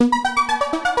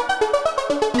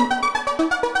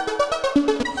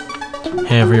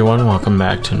Hey everyone, welcome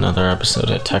back to another episode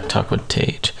of Tech Talk with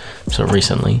Tage. So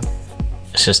recently,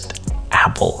 it's just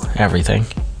Apple everything.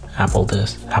 Apple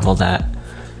this, Apple that.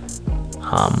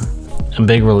 A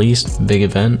big release, big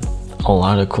event, a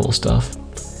lot of cool stuff.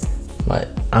 But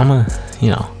I'm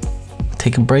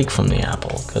take a break from the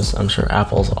Apple, because I'm sure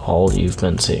Apple's all you've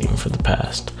been seeing for the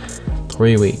past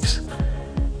 3 weeks.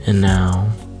 And now,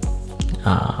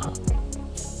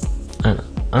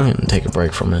 I'm gonna take a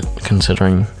break from it,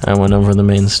 considering I went over the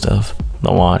main stuff,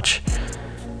 the watch,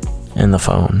 and the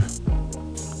phone,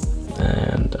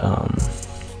 and the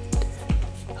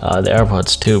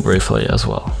AirPods 2 briefly as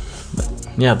well. But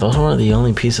yeah, those were the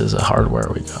only pieces of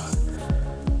hardware we got.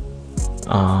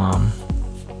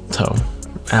 So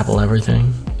Apple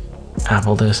everything,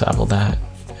 Apple this, Apple that.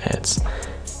 It's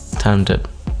time to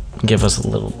give us a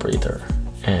little breather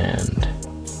and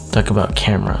talk about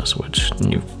cameras, which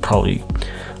you've probably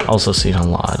also seen a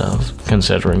lot of,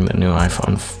 considering the new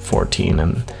iPhone 14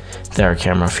 and their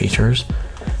camera features.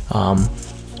 Where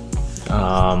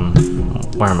am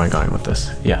I going with this?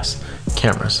 Yes,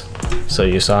 cameras. So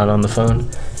you saw it on the phone.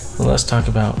 Well, let's talk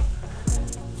about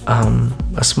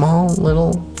a small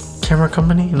little camera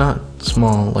company. Not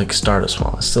small, like startup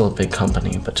small. It's still a big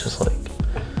company, but just like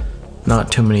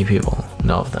not too many people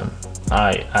know of them.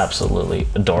 I absolutely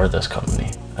adore this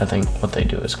company. I think what they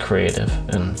do is creative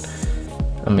and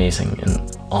amazing, and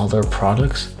all their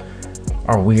products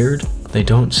are weird. They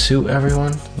don't suit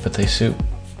everyone, but they suit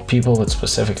people with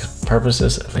specific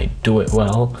purposes, and they do it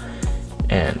well,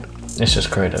 and it's just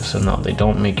creative. So no, they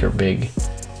don't make your big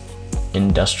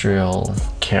industrial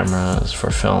cameras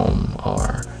for film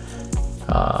or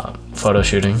photo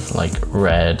shooting like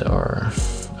Red, or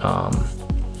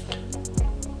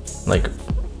like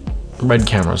Red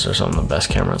cameras are some of the best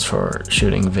cameras for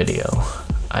shooting video,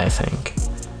 I think.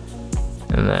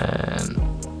 And then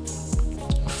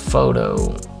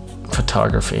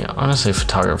photography. Honestly,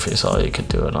 photography is all you could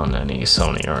do it on any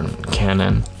Sony or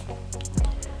Canon,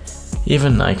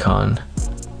 even Nikon.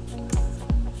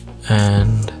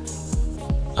 And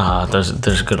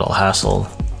there's good old Hasselblad,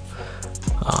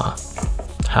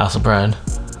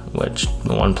 which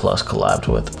OnePlus collabed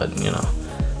with, but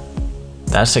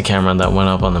that's the camera that went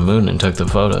up on the moon and took the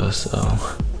photos. So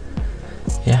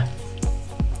yeah.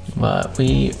 But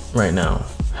we right now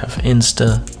have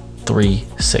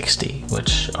Insta360,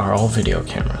 which are all video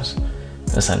cameras,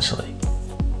 essentially,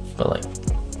 but like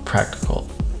practical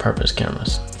purpose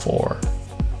cameras for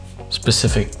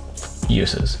specific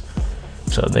uses.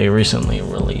 So they recently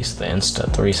released the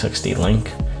Insta360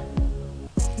 Link,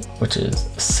 which is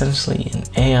essentially an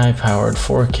AI-powered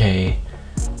 4K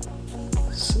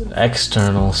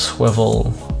external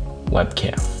swivel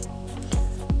webcam.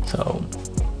 So,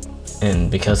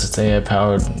 and because it's AI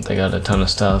powered, they got a ton of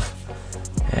stuff,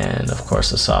 and of course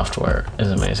the software is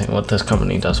amazing. What this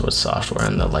company does with software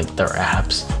and their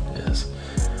apps is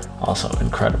also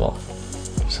incredible.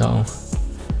 So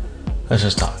let's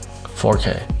just talk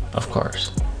 4K, of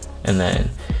course, and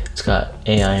then it's got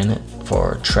AI in it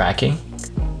for tracking.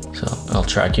 So it'll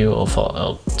track you.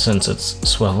 Since it's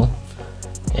swivel,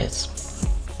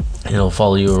 it'll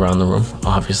follow you around the room,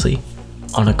 obviously,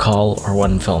 on a call or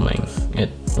when filming. It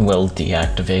will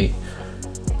deactivate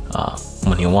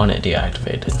when you want it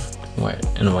deactivated,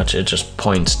 in which it just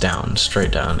points down,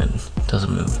 straight down, and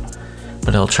doesn't move.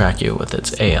 But it'll track you with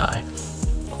its AI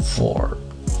for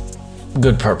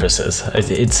good purposes.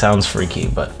 It sounds freaky,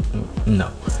 but no.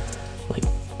 Like,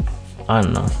 I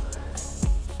don't know.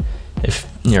 If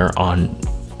you're on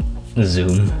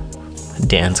Zoom,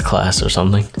 dance class or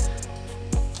something,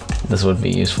 this would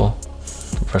be useful,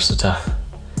 versatile.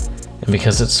 And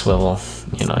because it's swivel,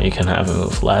 you can have it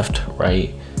move left,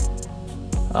 right,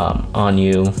 on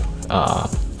you,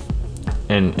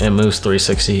 and it moves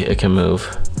 360. It can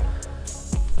move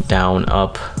down,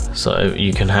 up, so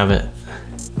you can have it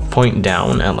point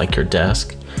down at like your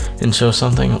desk and show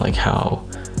something, like how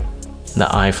the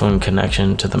iPhone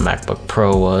connection to the MacBook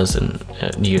Pro was, and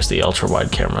use the ultra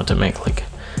wide camera to make like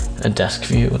a desk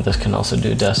view. This can also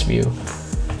do desk view.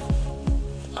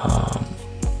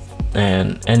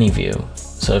 And any view.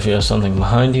 So if you have something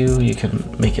behind you, you can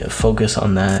make it focus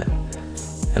on that,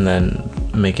 and then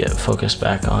make it focus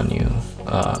back on you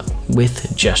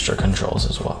with gesture controls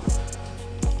as well.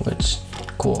 Which,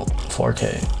 cool.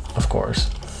 4K, of course.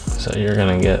 So you're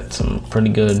gonna get some pretty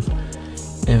good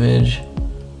image.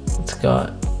 It's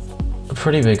got a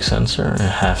pretty big sensor, a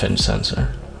 1/2-inch sensor,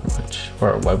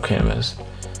 where a webcam is.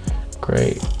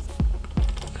 Great.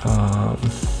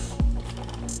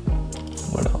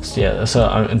 What else? Yeah, so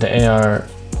the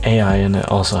AI in it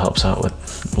also helps out with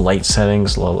light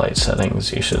settings. Low light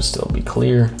settings, you should still be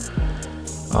clear.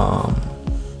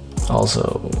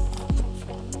 Also,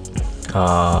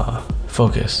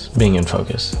 being in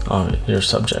focus on your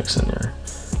subjects and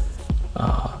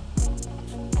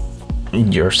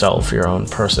yourself, your own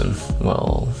person,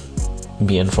 will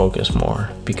be in focus more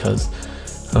because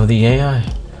of the AI.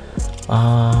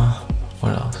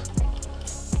 What else?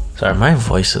 Sorry, my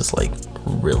voice is like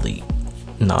really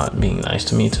not being nice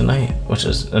to me tonight, which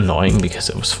is annoying because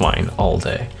it was fine all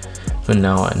day. But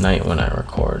now at night when I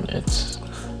record, it's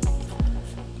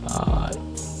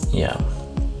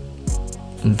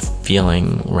I'm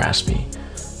feeling raspy.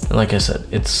 And like I said,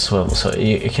 it's swivel, so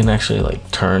it can actually like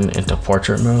turn into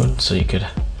portrait mode, so you could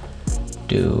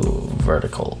do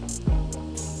vertical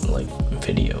like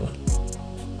video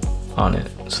on it.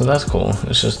 So that's cool.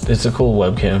 It's a cool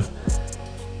webcam.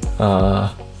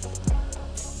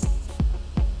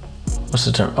 What's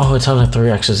the term? Oh, it's on a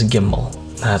 3-axis gimbal.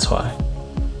 That's why.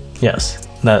 Yes,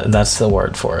 that's the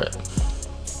word for it.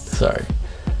 Sorry.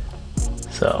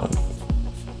 So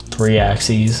 3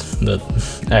 axes, the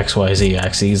XYZ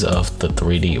axes of the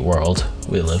 3D world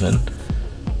we live in.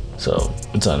 So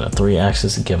it's on a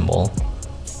 3-axis gimbal,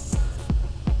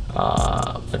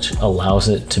 which allows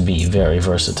it to be very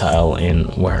versatile in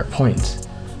where it points.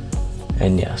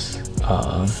 And yes,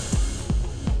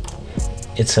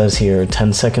 it says here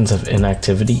 10 seconds of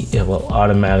inactivity, it will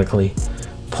automatically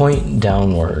point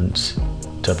downwards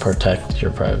to protect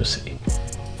your privacy.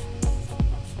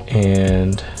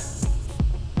 And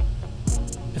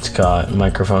it's got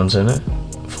microphones in it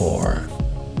for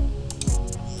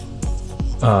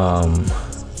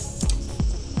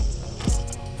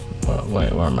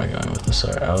wait, where am I going with this?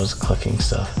 Sorry, I was clicking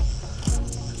stuff.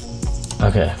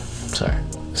 Okay, sorry.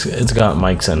 It's got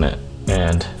mics in it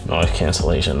and noise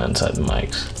cancellation inside the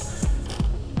mics,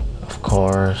 of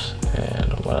course.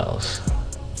 And what else?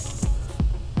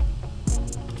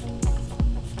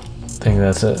 I think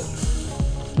that's it.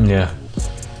 Yeah.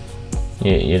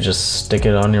 You just stick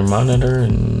it on your monitor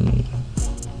and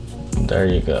there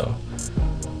you go.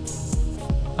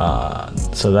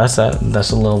 So that's that.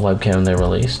 That's a little webcam they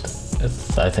released.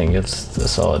 I think it's a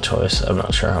solid choice. I'm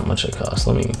not sure how much it costs.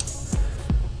 Let me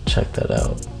check that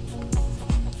out.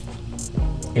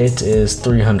 It is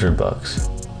 $300,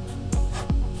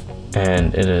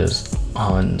 and it is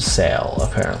on sale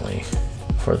apparently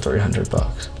for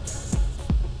 $300,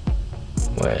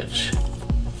 which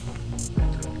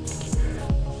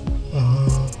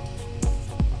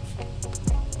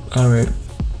all right.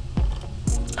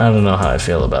 I don't know how I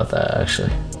feel about that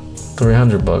actually.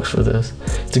 $300 for this.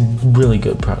 It's a really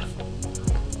good product.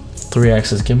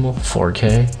 3-axis gimbal,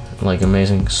 4K, like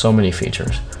amazing, so many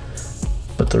features,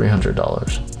 but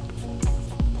 $300.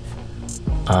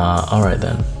 All right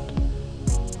then.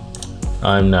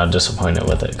 I'm now disappointed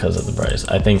with it because of the price.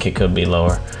 I think it could be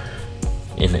lower,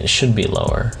 and it should be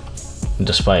lower,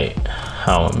 despite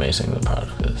how amazing the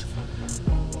product is.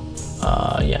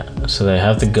 Yeah, so they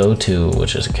have the Go 2,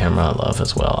 which is a camera I love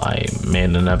as well. I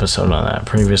made an episode on that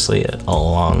previously a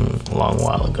long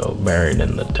while ago, buried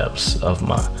in the depths of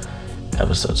my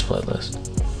episodes playlist.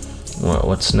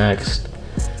 What's next?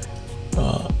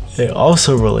 They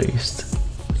also released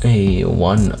a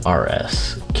One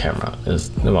RS camera. That's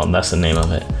the name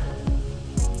of it.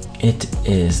 It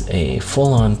is a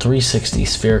full-on 360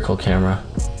 spherical camera.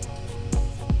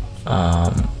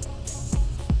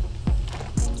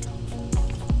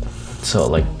 So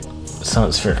like, it's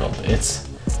not spherical. It's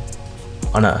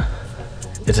a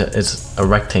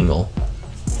rectangle.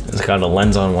 It's got a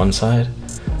lens on one side.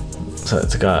 So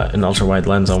it's got an ultra-wide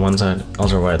lens on one side,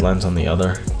 ultra-wide lens on the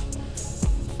other,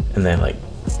 and they like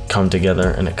come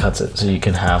together and it cuts it so you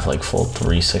can have like full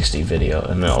 360 video,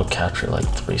 and it'll capture like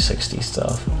 360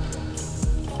 stuff.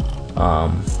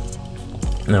 And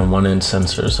then 1-inch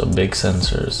sensors, so big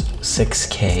sensors,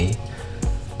 6K.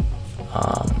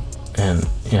 And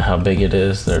you know how big it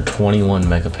is? They're 21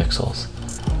 megapixels.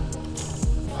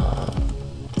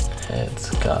 It's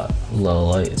got low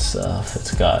light stuff.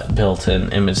 It's got built-in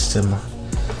image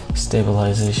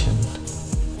stabilization.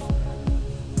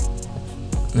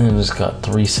 And it's got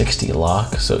 360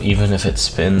 lock, so even if it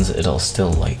spins, it'll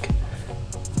still like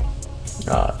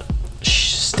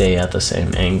stay at the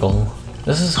same angle.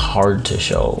 This is hard to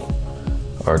show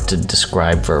or to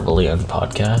describe verbally on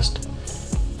podcast.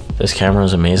 This camera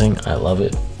is amazing. I love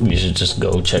it. You should just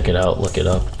go check it out, look it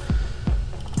up.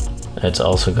 It's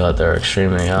also got their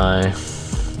Extreme AI.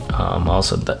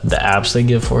 Also, the apps they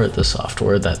give for it, the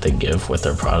software that they give with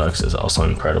their products is also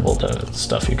incredible. The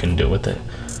stuff you can do with it.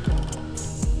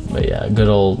 But yeah, good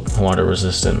old water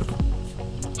resistant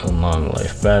and long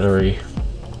life battery.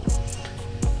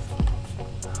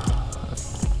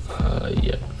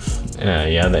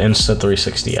 Yeah, the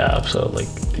Insta360 app. So like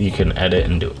you can edit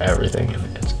and do everything in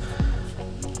it.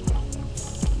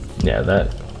 Yeah,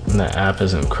 that app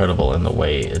is incredible, in the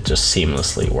way it just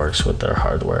seamlessly works with their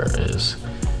hardware is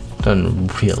done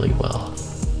really well.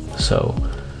 So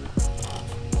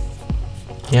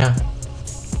yeah,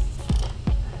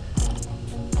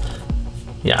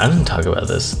 I didn't talk about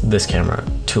this camera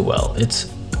too well.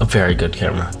 It's a very good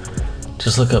camera.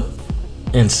 Just look up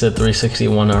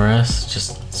Insta360 ONE RS,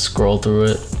 just scroll through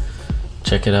it,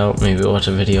 check it out, maybe watch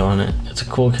a video on it. It's a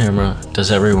cool camera.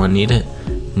 Does everyone need it?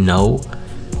 No.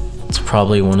 It's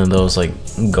probably one of those like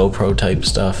GoPro type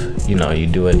stuff. You know, you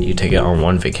do it, you take it on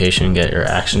one vacation, get your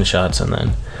action shots, and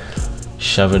then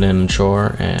shove it in a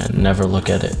drawer and never look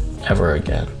at it ever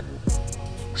again.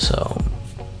 So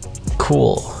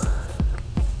cool.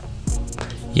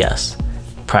 Yes,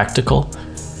 practical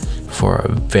for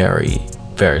a very,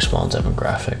 very small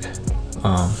demographic.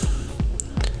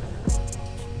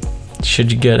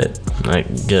 Should you get it?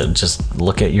 Just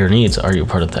look at your needs. Are you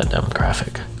part of that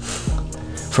demographic?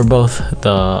 For both the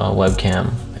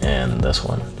webcam and this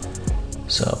one.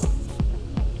 So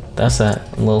that's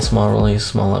that. A little small release,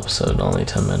 small episode, only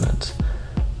 10 minutes.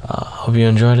 Hope you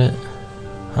enjoyed it.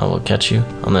 I will catch you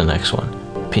on the next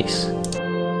one. Peace.